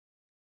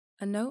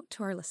A note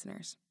to our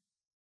listeners.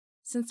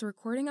 Since the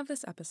recording of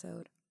this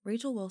episode,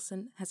 Rachel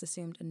Wilson has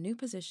assumed a new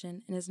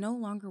position and is no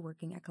longer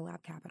working at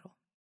Collab Capital.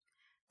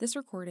 This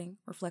recording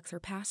reflects her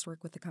past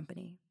work with the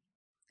company.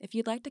 If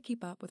you'd like to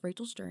keep up with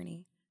Rachel's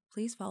journey,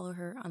 please follow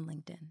her on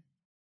LinkedIn.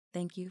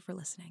 Thank you for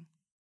listening.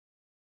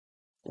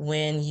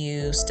 When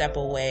you step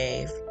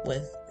away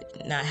with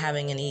not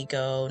having an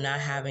ego, not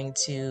having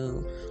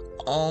to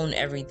own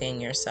everything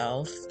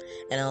yourself,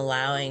 and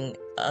allowing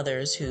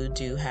others who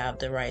do have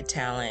the right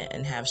talent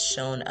and have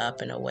shown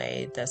up in a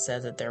way that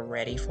says that they're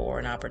ready for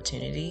an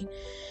opportunity,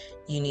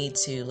 you need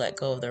to let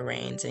go of the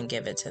reins and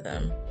give it to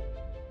them.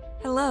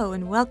 Hello,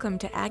 and welcome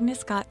to Agnes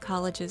Scott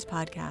College's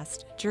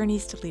podcast,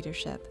 Journeys to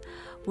Leadership,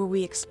 where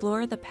we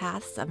explore the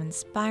paths of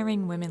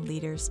inspiring women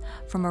leaders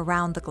from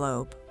around the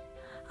globe.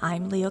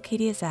 I'm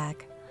Leocadia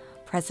Zach,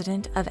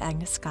 president of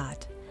Agnes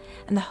Scott,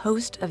 and the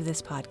host of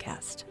this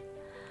podcast.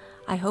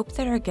 I hope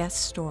that our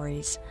guest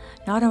stories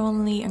not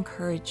only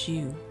encourage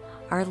you,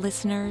 our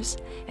listeners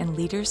and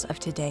leaders of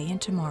today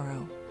and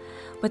tomorrow,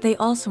 but they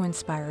also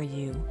inspire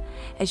you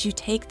as you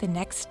take the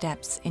next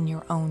steps in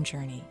your own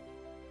journey.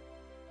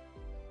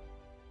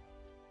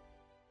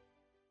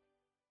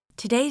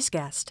 Today's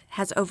guest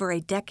has over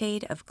a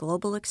decade of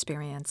global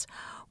experience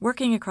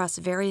working across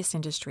various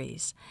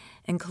industries,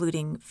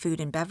 including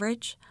food and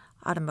beverage,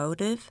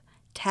 automotive,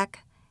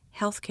 tech,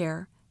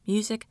 healthcare,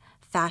 music,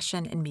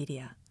 fashion, and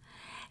media.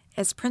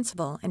 As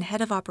principal and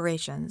head of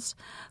operations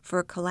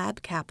for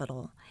Collab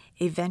Capital,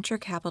 a venture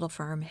capital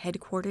firm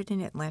headquartered in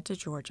Atlanta,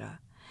 Georgia,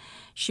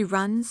 she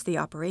runs the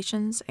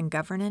operations and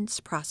governance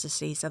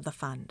processes of the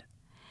fund.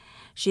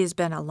 She has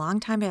been a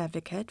longtime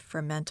advocate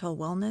for mental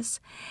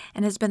wellness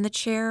and has been the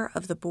chair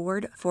of the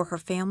board for her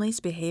family's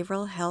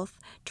behavioral health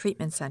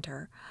treatment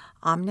center,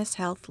 Omnis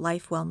Health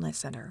Life Wellness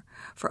Center,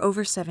 for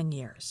over 7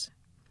 years.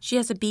 She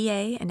has a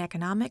BA in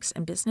economics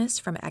and business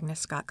from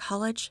Agnes Scott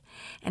College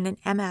and an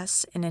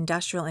MS in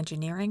industrial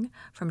engineering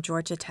from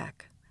Georgia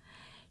Tech.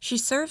 She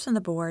serves on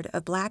the board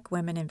of Black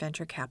Women in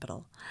Venture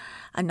Capital,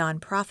 a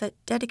nonprofit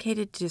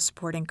dedicated to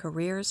supporting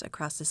careers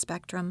across the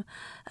spectrum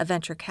of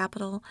venture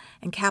capital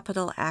and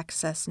capital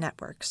access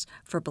networks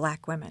for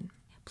Black women.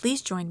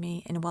 Please join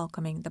me in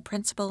welcoming the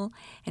principal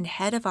and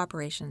head of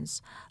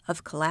operations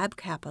of Collab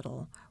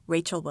Capital,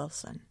 Rachel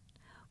Wilson.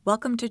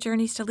 Welcome to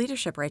Journeys to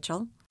Leadership,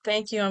 Rachel.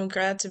 Thank you. I'm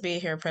glad to be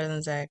here,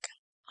 President Zach.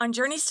 On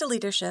Journeys to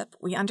Leadership,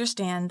 we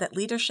understand that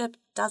leadership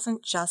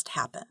doesn't just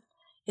happen.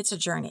 It's a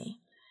journey.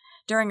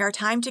 During our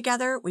time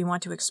together, we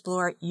want to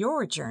explore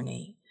your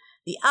journey,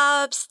 the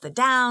ups, the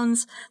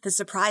downs, the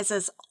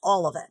surprises,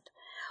 all of it,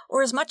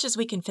 or as much as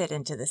we can fit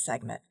into this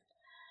segment.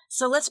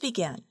 So let's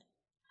begin.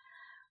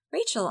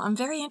 Rachel, I'm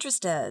very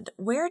interested.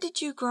 Where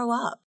did you grow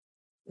up?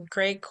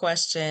 Great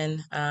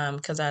question,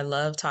 because I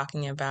love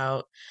talking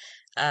about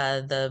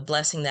the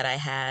blessing that I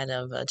had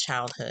of a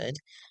childhood.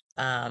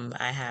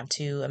 I have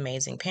two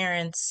amazing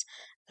parents,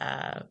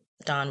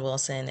 Don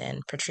Wilson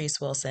and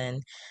Patrice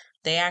Wilson.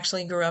 They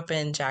actually grew up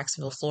in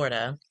Jacksonville,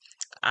 Florida.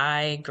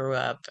 I grew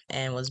up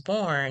and was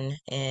born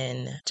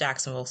in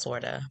Jacksonville,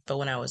 Florida. But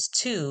when I was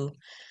 2,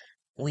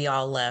 we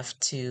all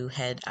left to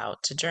head out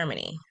to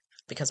Germany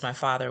because my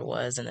father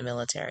was in the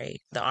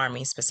military, the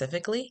Army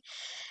specifically.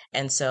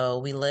 And so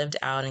we lived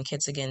out in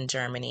Kitzingen,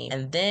 Germany,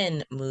 and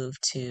then moved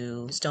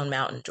to Stone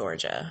Mountain,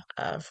 Georgia,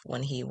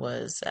 when he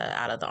was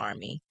out of the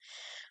Army.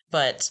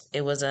 But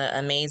it was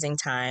an amazing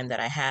time that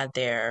I had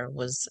there,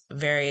 was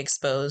very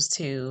exposed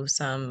to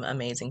some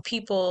amazing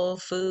people,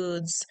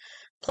 foods,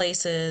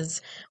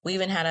 places. We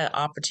even had an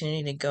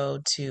opportunity to go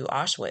to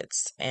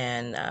Auschwitz,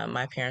 and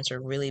my parents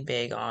were really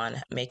big on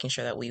making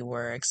sure that we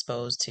were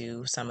exposed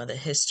to some of the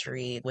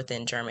history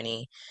within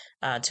Germany,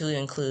 to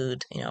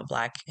include,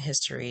 Black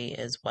history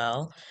as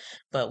well.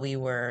 But we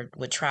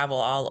would travel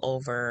all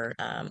over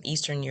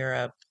Eastern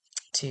Europe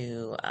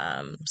to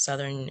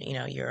Southern,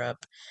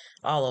 Europe,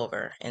 all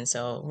over. And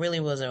so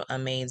really was an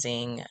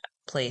amazing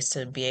place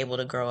to be able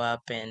to grow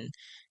up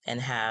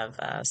and have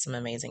some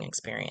amazing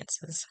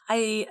experiences.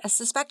 I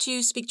suspect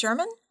you speak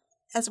German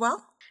as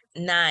well?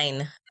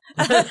 9.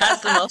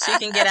 That's the most you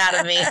can get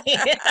out of me.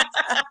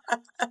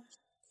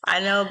 I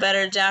know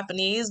better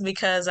Japanese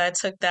because I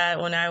took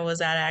that when I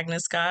was at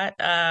Agnes Scott,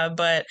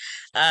 but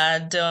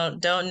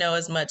don't know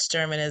as much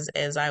German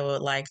as I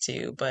would like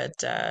to.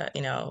 But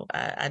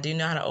I do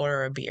know how to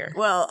order a beer.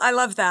 Well, I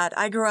love that.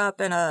 I grew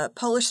up in a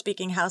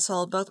Polish-speaking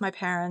household. Both my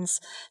parents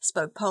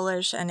spoke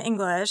Polish and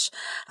English.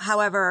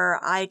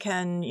 However, I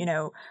can,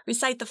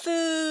 recite the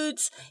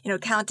foods,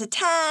 count to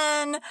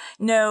 10,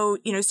 know,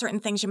 certain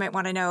things you might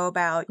want to know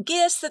about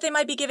gifts that they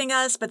might be giving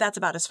us, but that's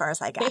about as far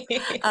as I got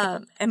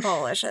in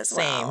Polish as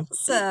well.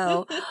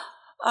 Same.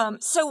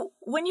 So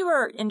when you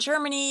were in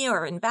Germany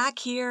or back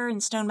here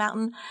in Stone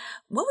Mountain,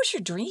 what was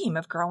your dream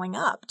of growing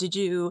up? Did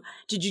you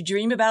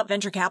dream about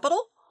venture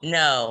capital?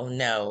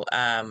 No.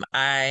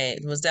 I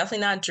was definitely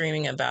not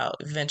dreaming about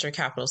venture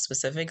capital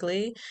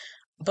specifically,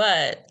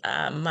 but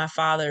my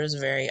father is a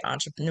very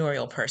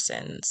entrepreneurial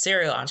person,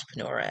 serial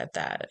entrepreneur at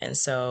that. And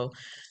so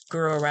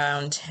grew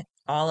around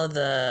all of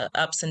the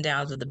ups and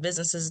downs of the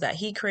businesses that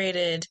he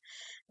created,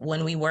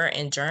 when we were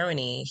in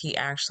Germany, he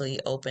actually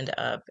opened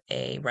up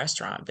a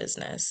restaurant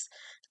business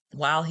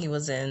while he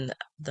was in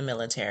the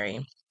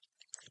military.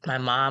 My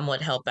mom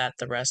would help at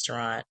the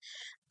restaurant.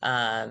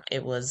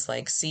 It was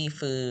like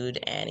seafood,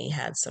 and he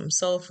had some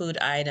soul food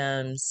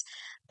items.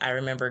 I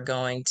remember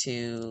going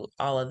to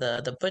all of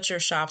the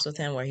butcher shops with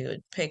him where he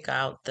would pick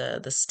out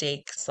the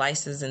steak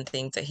slices and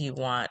things that he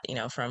want,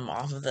 from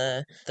off of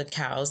the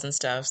cows and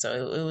stuff.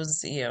 So it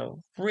was,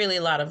 really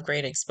a lot of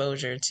great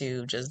exposure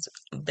to just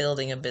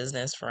building a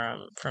business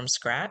from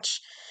scratch.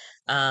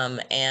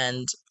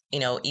 And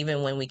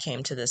even when we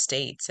came to the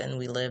States and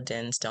we lived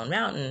in Stone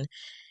Mountain,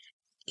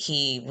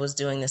 he was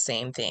doing the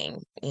same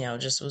thing,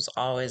 just was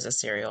always a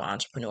serial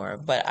entrepreneur.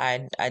 But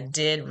I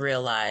did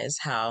realize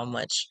how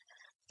much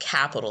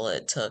capital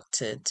it took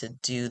to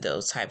do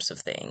those types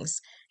of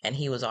things. And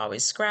he was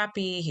always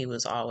scrappy. He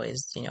was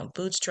always,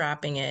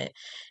 bootstrapping it.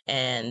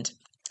 And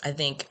I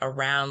think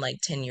around like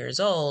 10 years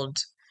old,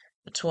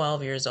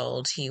 12 years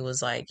old, he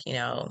was like,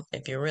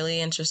 if you're really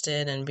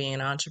interested in being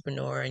an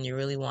entrepreneur and you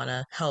really want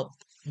to help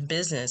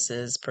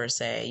businesses per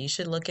se, you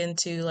should look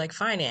into like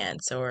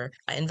finance or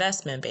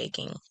investment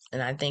banking.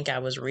 And I think I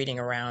was reading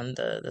around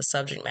the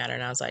subject matter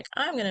and I was like,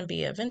 I'm going to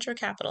be a venture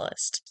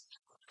capitalist.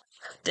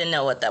 Didn't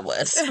know what that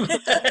was.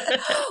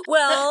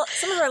 Well,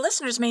 some of our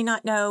listeners may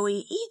not know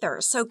either.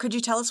 So could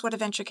you tell us what a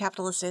venture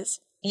capitalist is?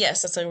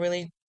 Yes, that's a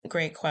really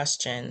great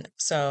question.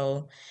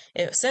 So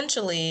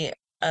essentially,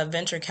 a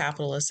venture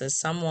capitalist is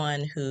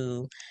someone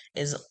who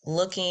is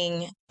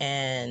looking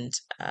and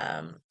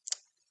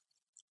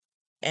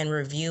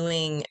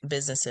reviewing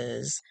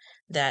businesses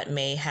that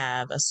may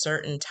have a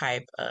certain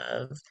type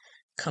of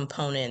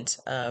component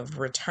of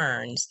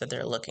returns that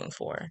they're looking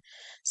for.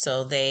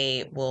 So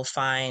they will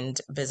find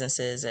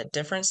businesses at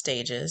different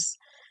stages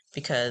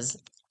because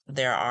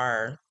there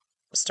are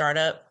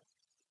startup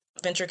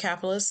venture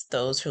capitalists,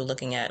 those who are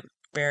looking at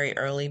very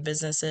early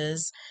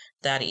businesses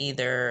that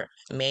either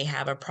may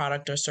have a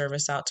product or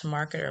service out to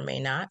market or may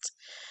not.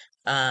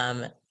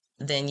 Um,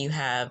 then you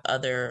have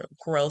other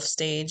growth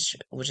stage,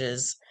 which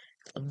is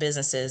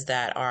businesses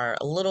that are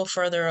a little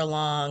further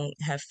along,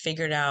 have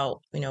figured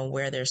out,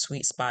 where their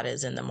sweet spot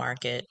is in the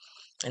market.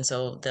 And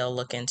so they'll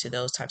look into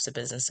those types of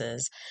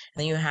businesses.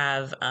 And then you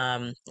have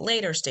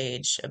later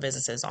stage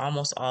businesses,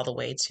 almost all the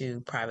way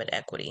to private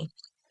equity.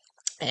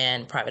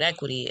 And private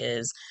equity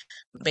is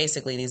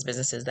basically these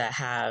businesses that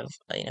have,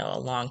 a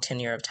long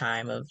tenure of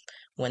time of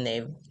when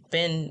they've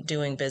been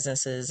doing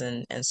businesses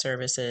and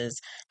services,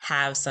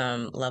 have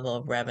some level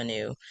of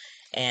revenue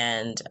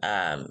and,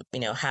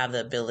 have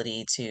the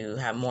ability to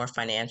have more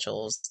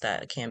financials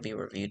that can be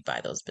reviewed by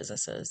those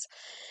businesses.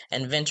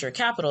 And venture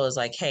capital is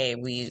like, hey,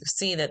 we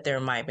see that there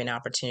might be an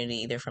opportunity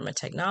either from a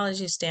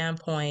technology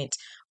standpoint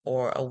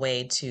or a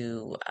way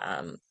to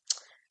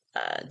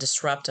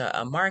disrupt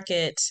a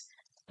market,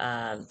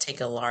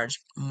 take a large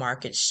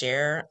market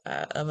share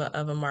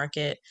of a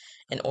market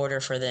in order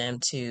for them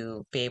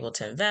to be able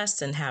to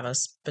invest and have a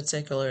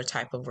particular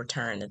type of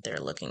return that they're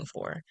looking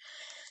for.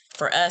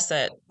 For us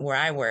at where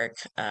I work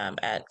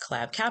at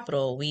Collab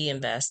Capital, we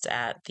invest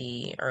at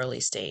the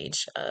early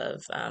stage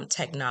of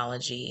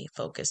technology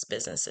focused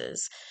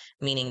businesses,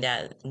 meaning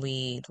that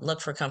we look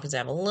for companies that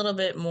have a little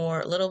bit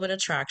of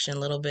traction, a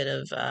little bit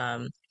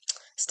of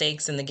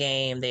stakes in the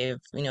game. They've,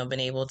 been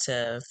able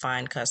to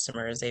find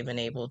customers. They've been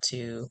able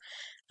to,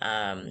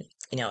 um,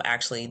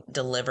 actually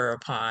deliver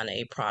upon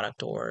a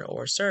product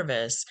or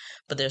service,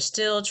 but they're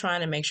still trying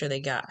to make sure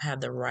they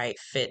have the right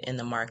fit in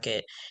the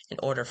market in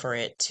order for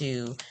it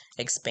to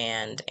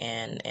expand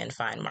and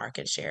find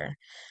market share.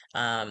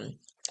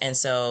 And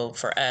so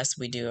for us,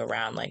 we do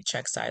around like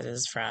check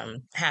sizes from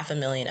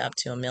 $500,000 up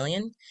to $1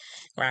 million.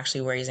 We're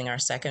actually raising our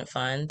second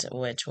fund,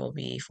 which will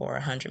be for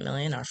 $100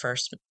 million. Our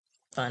first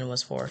fund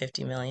was for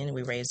 50 million.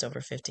 We raised over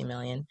 50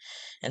 million.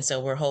 And so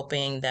we're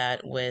hoping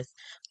that with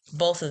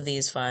both of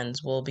these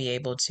funds, we'll be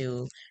able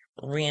to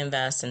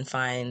reinvest and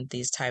find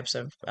these types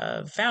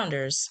of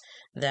founders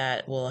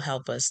that will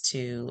help us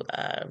to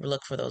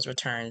look for those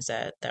returns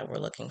that we're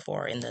looking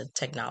for in the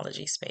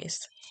technology space.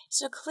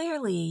 So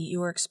clearly you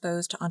were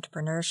exposed to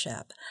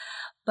entrepreneurship,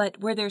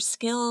 but were there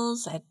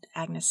skills at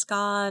Agnes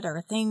Scott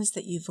or things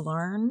that you've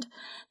learned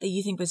that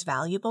you think was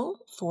valuable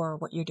for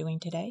what you're doing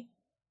today?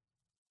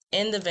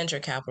 In the venture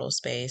capital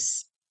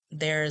space,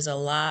 there's a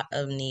lot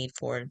of need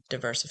for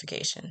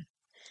diversification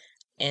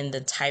in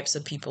the types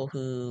of people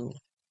who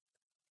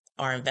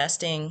are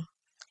investing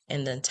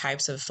and the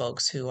types of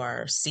folks who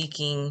are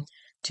seeking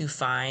to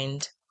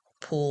find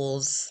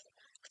pools,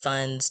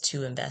 funds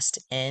to invest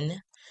in.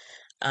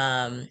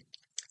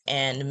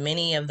 And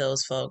many of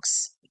those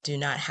folks do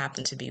not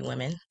happen to be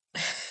women.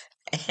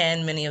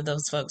 And many of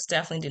those folks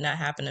definitely do not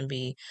happen to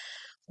be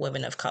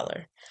women of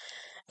color.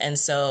 And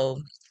so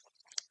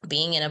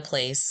being in a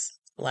place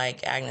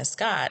like Agnes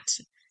Scott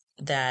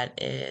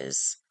that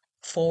is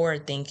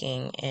forward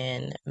thinking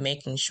and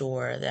making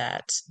sure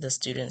that the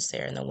students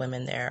there and the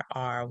women there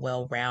are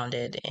well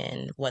rounded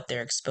in what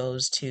they're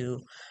exposed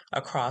to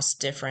across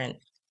different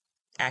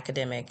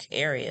academic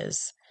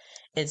areas,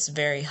 it's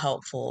very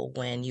helpful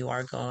when you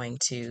are going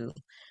to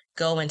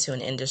go into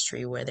an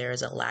industry where there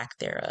is a lack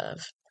thereof,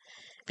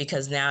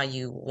 because now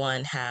you,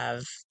 one,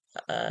 have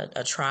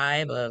a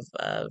tribe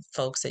of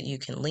folks that you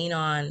can lean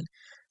on,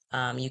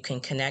 you can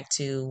connect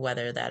to,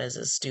 whether that is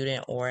a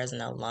student or as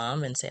an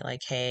alum, and say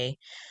like, hey,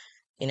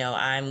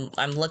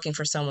 I'm looking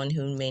for someone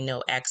who may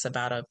know X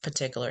about a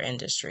particular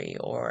industry,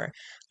 or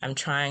I'm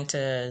trying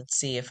to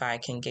see if I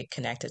can get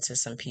connected to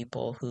some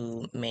people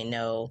who may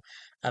know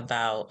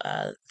about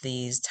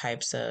these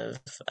types of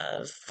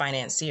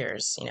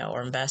financiers,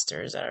 or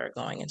investors that are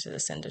going into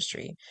this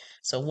industry.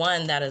 So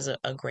one, that is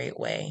a great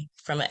way.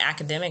 From an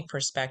academic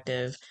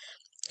perspective,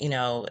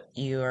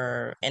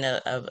 you're in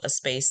a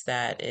space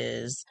that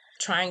is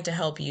trying to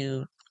help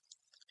you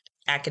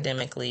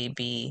academically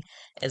be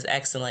as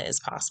excellent as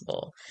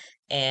possible.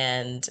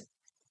 And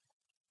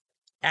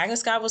Agnes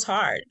Scott was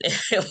hard.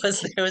 There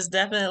was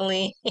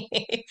definitely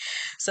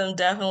some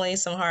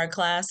hard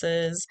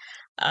classes,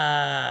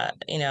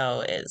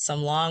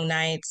 some long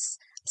nights,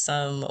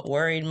 some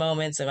worried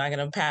moments. Am I going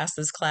to pass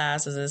this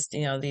class? Is this,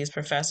 these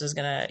professors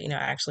going to,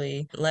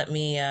 actually let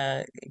me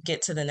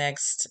get to the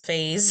next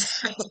phase?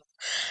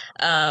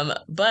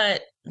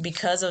 But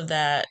because of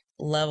that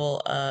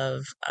level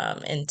of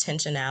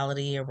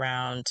intentionality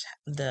around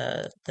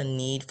the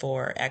need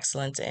for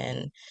excellence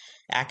in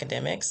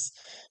academics,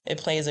 it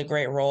plays a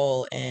great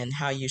role in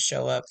how you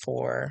show up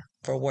for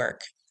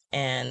work.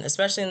 And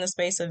especially in the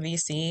space of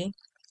VC,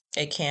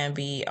 it can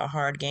be a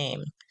hard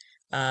game.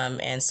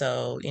 And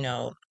so,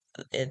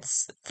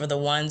 it's for the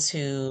ones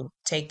who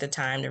take the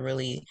time to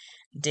really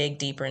dig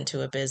deeper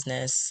into a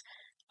business,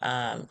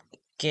 um,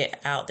 get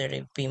out there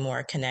to be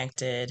more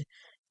connected,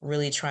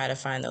 really try to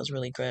find those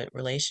really good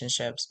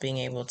relationships. Being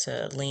able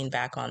to lean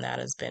back on that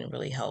has been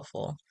really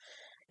helpful.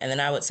 And then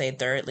I would say,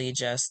 thirdly,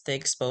 just the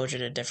exposure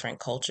to different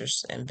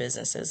cultures and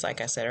businesses.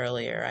 Like I said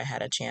earlier, I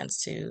had a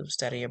chance to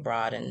study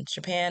abroad in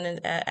Japan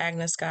at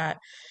Agnes Scott.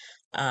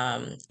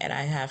 And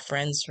I have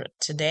friends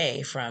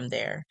today from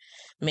there,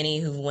 many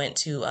who went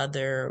to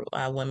other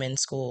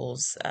women's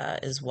schools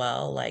as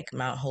well, like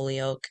Mount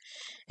Holyoke.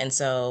 And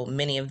so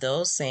many of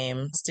those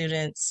same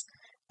students,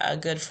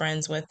 good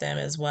friends with them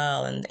as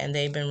well. And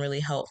they've been really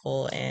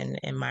helpful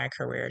in my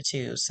career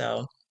too.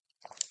 So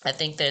I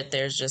think that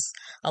there's just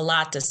a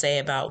lot to say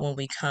about when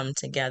we come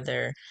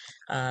together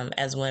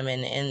as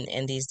women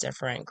in these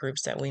different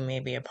groups that we may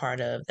be a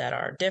part of that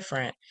are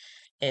different.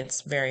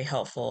 It's very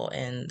helpful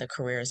in the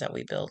careers that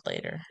we build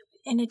later.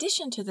 In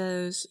addition to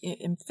those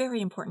very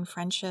important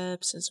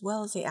friendships, as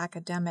well as the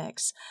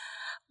academics,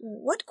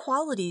 what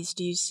qualities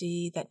do you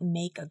see that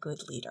make a good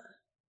leader?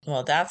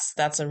 Well,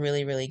 that's a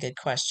really, really good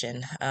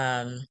question.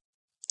 And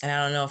I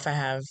don't know if I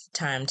have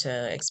time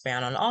to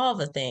expand on all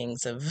the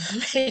things of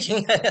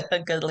making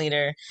a good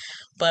leader,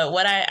 but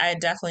what I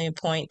definitely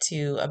point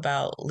to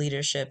about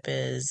leadership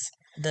is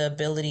the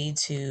ability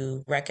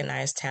to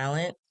recognize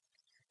talent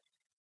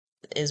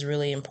is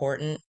really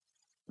important,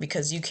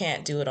 because you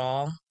can't do it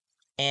all.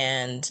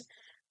 And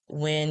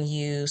when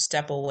you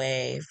step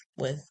away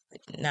with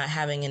not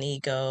having an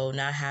ego,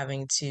 not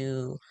having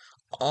to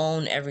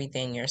own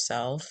everything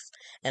yourself,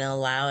 and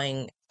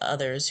allowing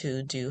others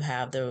who do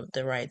have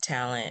the right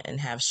talent and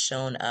have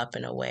shown up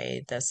in a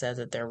way that says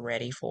that they're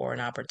ready for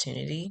an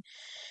opportunity,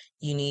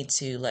 you need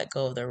to let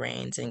go of the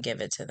reins and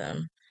give it to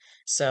them.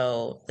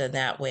 So then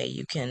that way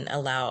you can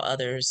allow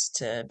others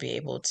to be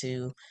able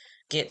to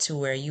get to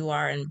where you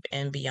are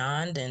and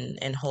beyond,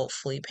 and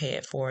hopefully pay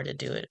it forward to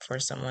do it for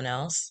someone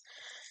else.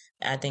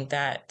 I think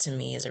that to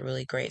me is a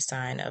really great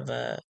sign of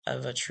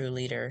a true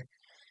leader.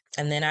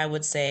 And then I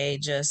would say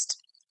just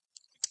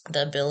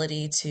the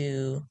ability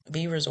to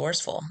be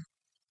resourceful.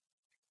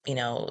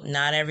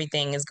 Not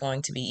everything is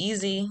going to be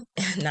easy.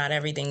 Not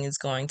everything is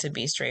going to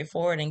be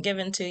straightforward and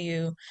given to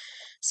you.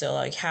 So,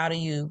 like, how do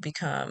you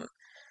become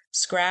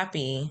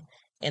scrappy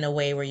in a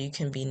way where you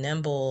can be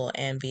nimble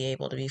and be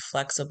able to be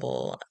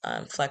flexible,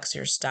 flex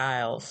your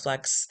style,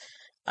 flex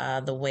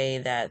the way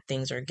that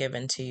things are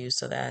given to you,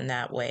 so that in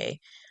that way,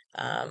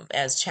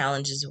 as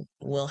challenges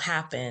will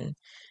happen,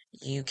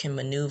 you can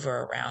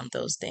maneuver around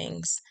those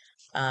things.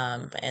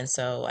 And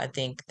so I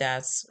think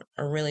that's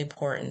a really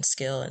important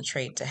skill and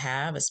trait to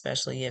have,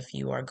 especially if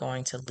you are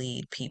going to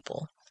lead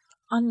people.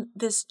 On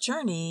this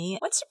journey,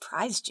 what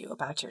surprised you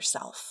about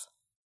yourself?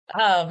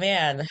 Oh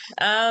man.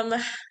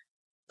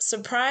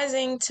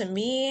 Surprising to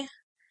me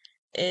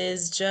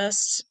is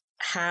just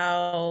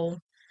how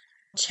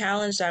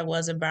challenged I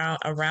was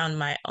around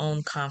my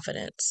own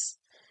confidence.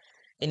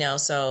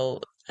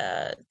 So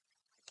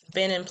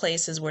been in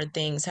places where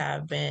things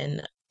have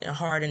been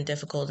hard and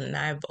difficult, and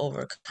I've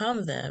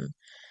overcome them.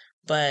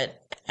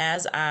 But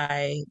as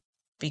I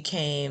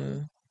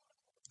became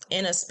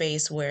in a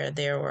space where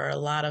there were a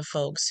lot of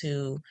folks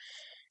who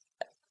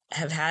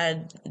have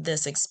had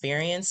this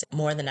experience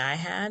more than I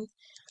had,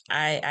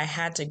 I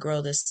had to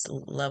grow this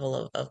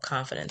level of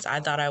confidence.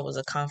 I thought I was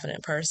a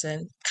confident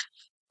person.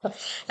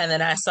 And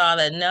then I saw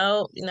that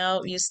no,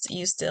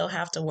 you still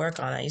have to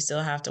work on that. You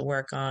still have to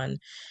work on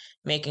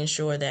making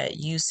sure that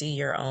you see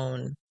your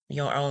own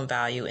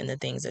value in the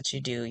things that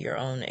you do, your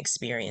own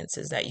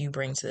experiences that you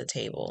bring to the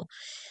table.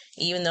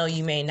 even though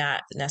you may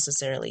not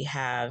necessarily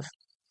have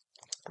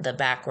the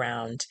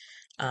background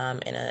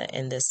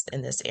in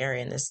this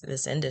area, in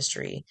this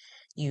industry,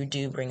 you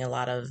do bring a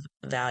lot of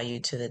value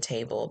to the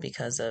table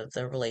because of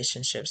the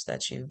relationships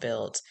that you've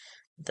built,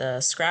 the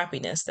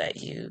scrappiness that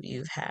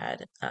you've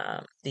had,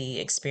 the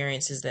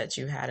experiences that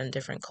you had in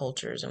different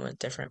cultures and with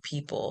different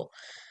people,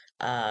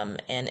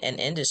 and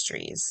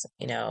industries,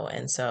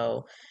 and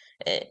so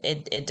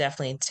it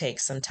definitely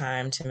takes some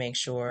time to make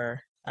sure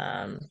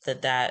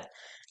that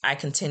I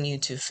continue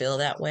to feel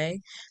that way,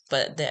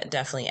 but that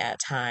definitely at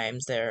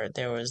times there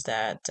was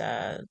that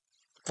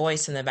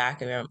voice in the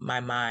back of my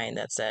mind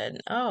that said,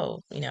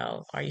 "Oh,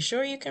 are you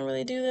sure you can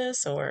really do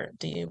this, or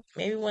do you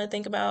maybe want to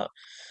think about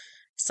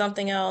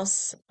something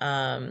else?"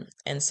 And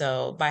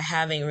so by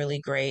having really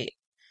great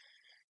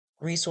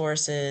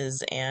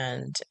resources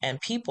and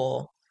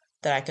people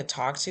that I could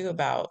talk to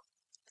about,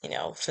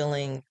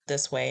 feeling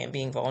this way and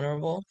being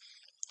vulnerable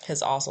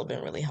has also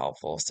been really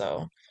helpful.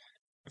 So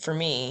for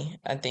me,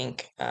 I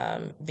think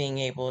being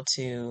able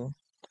to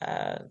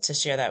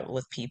share that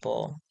with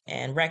people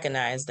and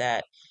recognize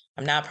that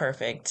I'm not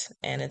perfect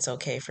and it's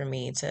okay for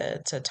me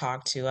to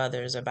talk to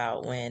others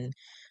about when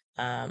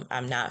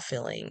I'm not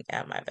feeling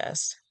at my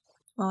best.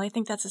 Well, I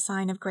think that's a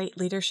sign of great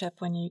leadership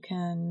when you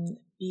can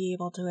be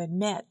able to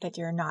admit that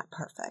you're not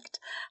perfect,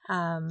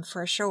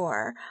 for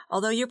sure.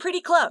 Although you're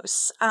pretty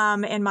close,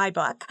 in my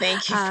book,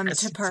 Thank you for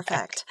to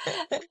perfect.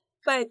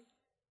 But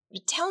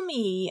tell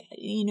me,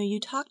 you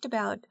talked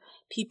about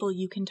people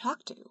you can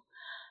talk to.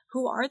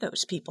 Who are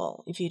those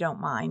people, if you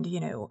don't mind?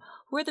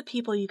 Who are the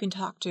people you can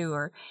talk to?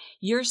 Or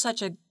you're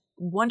such a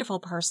wonderful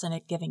person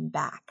at giving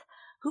back.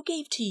 Who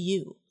gave to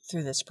you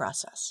through this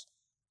process?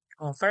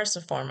 Well, first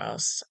and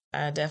foremost,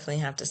 I definitely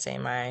have to say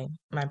my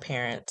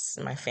parents,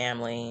 my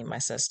family, my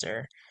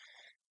sister.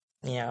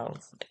 You know,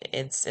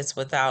 it's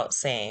without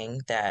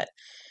saying that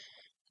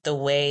the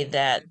way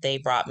that they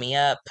brought me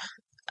up,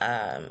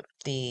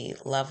 the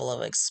level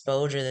of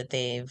exposure that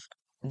they've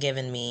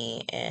given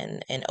me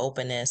and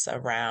openness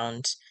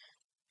around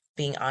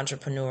being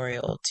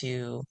entrepreneurial,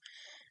 to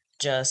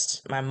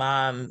just my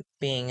mom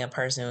being a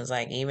person who was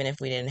like, even if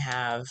we didn't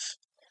have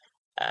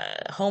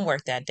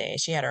homework that day,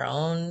 she had her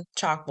own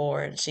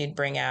chalkboard she'd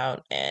bring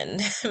out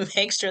and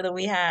make sure that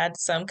we had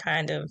some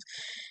kind of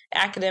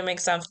academic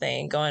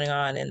something going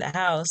on in the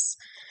house.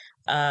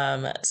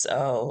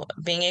 So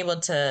being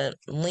able to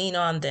lean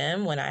on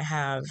them when I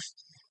have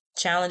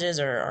challenges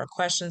or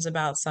questions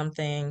about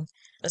something,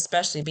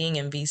 especially being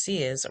in VC,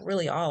 is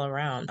really all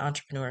around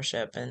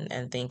entrepreneurship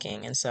and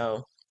thinking. And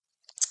so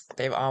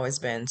they've always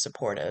been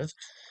supportive.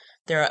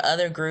 There are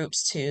other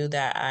groups too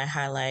that I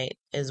highlight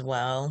as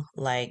well,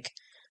 like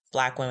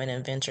Black Women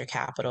in Venture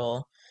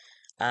Capital.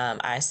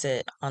 I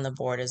sit on the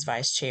board as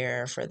vice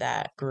chair for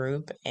that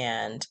group,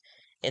 and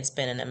it's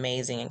been an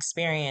amazing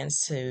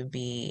experience to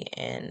be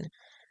in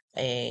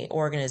a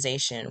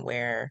organization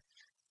where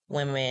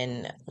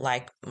women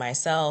like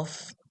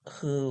myself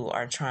who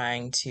are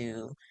trying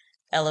to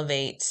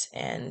elevate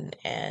and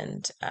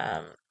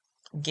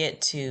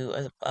get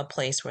to a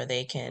place where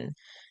they can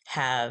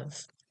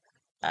have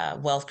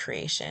wealth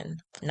creation,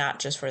 not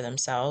just for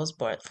themselves,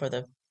 but for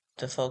the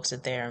folks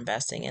that they're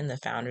investing in, the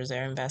founders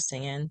they're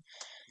investing in,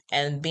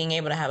 and being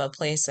able to have a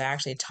place to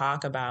actually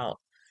talk about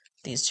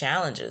these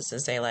challenges, to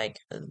say like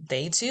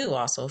they too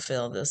also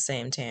feel the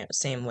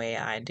same way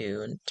I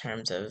do in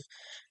terms of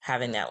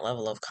having that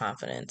level of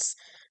confidence.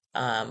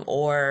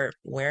 Or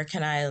where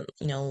can I,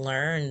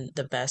 learn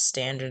the best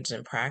standards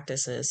and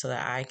practices so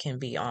that I can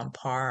be on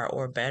par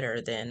or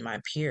better than my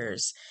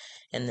peers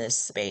in this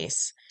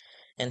space.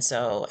 And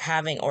so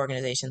having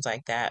organizations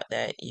like that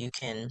you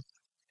can,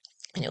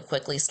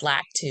 quickly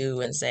slack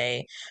to and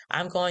say,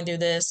 I'm going through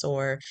this,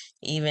 or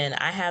even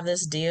I have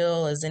this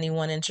deal, is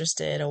anyone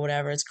interested, or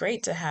whatever. It's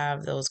great to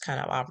have those kind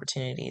of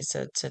opportunities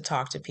to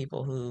talk to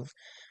people who've,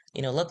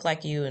 look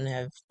like you and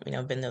have,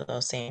 been through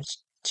those same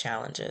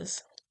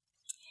challenges.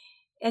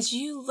 As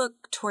you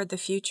look toward the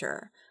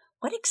future,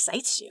 what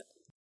excites you?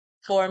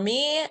 For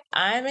me,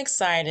 I'm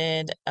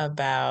excited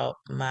about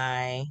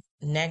my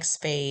next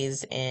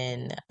phase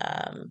in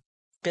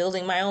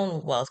building my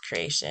own wealth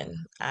creation.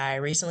 I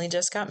recently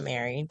just got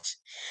married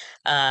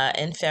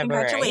in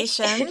February.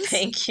 Congratulations.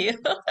 Thank you.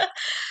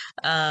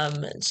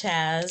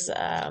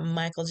 Chaz,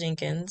 Michael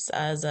Jenkins,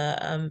 is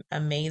a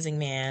amazing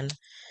man.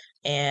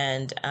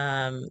 And,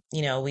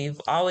 we've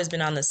always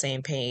been on the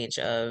same page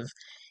of,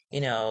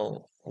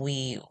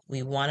 we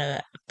want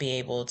to be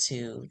able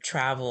to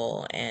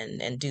travel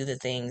and do the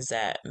things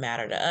that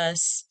matter to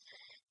us,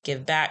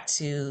 give back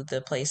to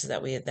the places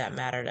that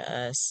matter to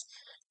us.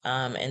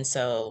 And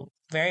so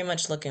very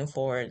much looking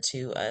forward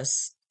to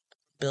us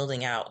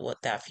building out what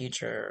that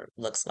future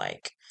looks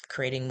like,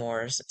 creating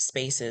more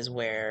spaces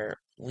where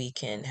we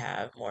can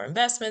have more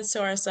investments to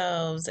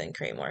ourselves and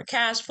create more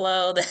cash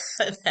flow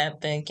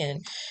that then can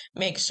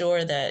make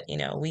sure that,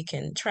 we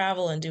can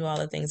travel and do all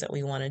the things that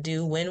we want to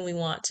do when we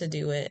want to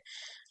do it.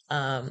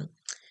 Um,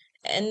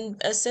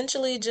 and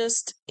essentially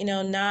just,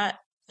 not,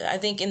 I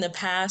think in the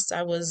past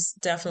I was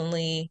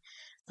definitely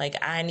Like,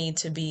 I need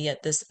to be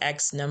at this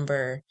X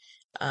number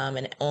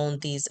and own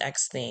these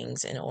X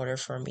things in order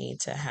for me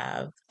to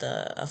have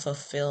a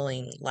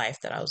fulfilling life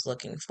that I was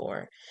looking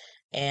for.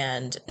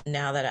 And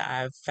now that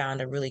I've found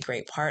a really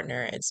great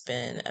partner, it's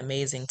been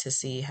amazing to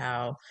see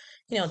how,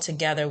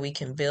 together we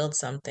can build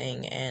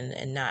something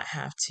and not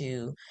have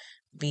to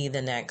be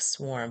the next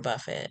Warren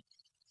Buffett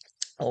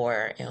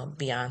or,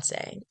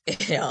 Beyonce.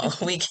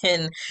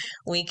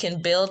 We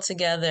can build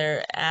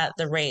together at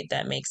the rate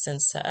that makes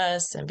sense to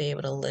us and be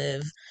able to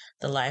live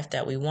the life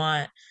that we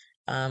want,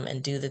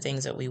 and do the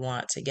things that we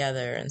want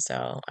together. And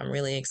so I'm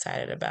really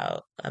excited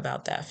about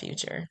that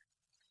future.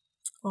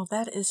 Well,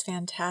 that is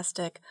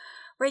fantastic.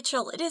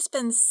 Rachel, it has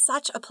been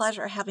such a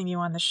pleasure having you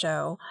on the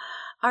show.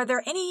 Are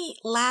there any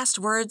last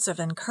words of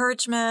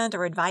encouragement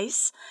or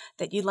advice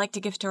that you'd like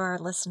to give to our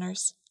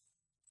listeners?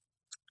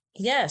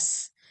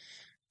 Yes.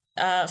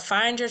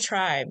 Find your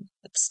tribe,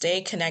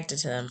 stay connected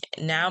to them.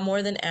 Now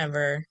more than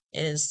ever,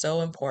 it is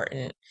so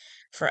important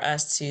for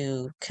us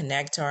to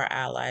connect to our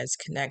allies,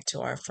 connect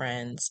to our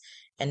friends,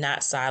 and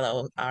not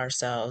silo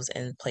ourselves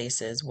in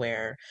places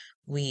where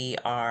we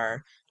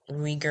are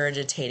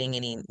regurgitating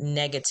any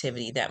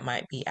negativity that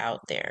might be out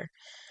there.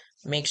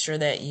 Make sure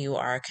that you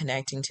are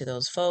connecting to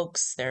those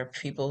folks. There are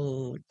people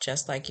who,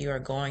 just like you, are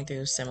going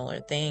through similar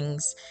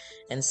things.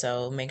 And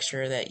so make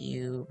sure that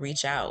you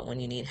reach out when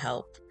you need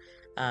help.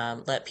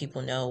 Let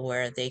people know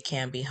where they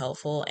can be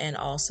helpful, and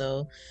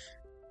also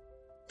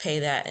pay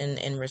that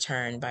in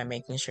return by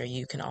making sure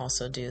you can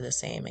also do the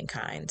same in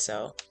kind.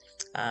 So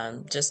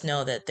just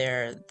know that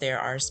there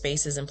are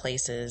spaces and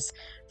places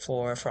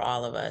for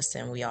all of us,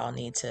 and we all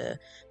need to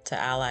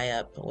ally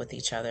up with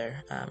each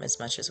other as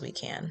much as we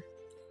can.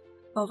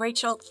 Well,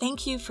 Rachel,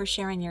 thank you for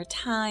sharing your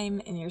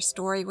time and your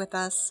story with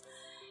us.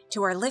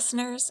 To our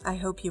listeners, I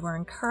hope you were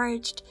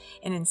encouraged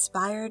and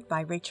inspired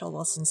by Rachel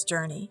Wilson's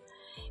journey.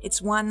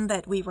 It's one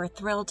that we were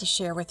thrilled to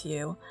share with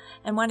you,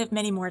 and one of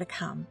many more to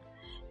come.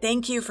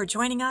 Thank you for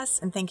joining us,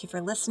 and thank you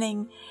for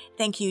listening.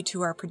 Thank you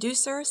to our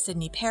producer,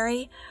 Sydney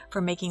Perry,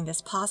 for making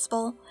this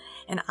possible.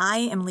 And I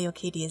am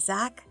Leocadia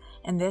Zach,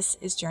 and this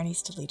is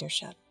Journeys to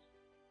Leadership.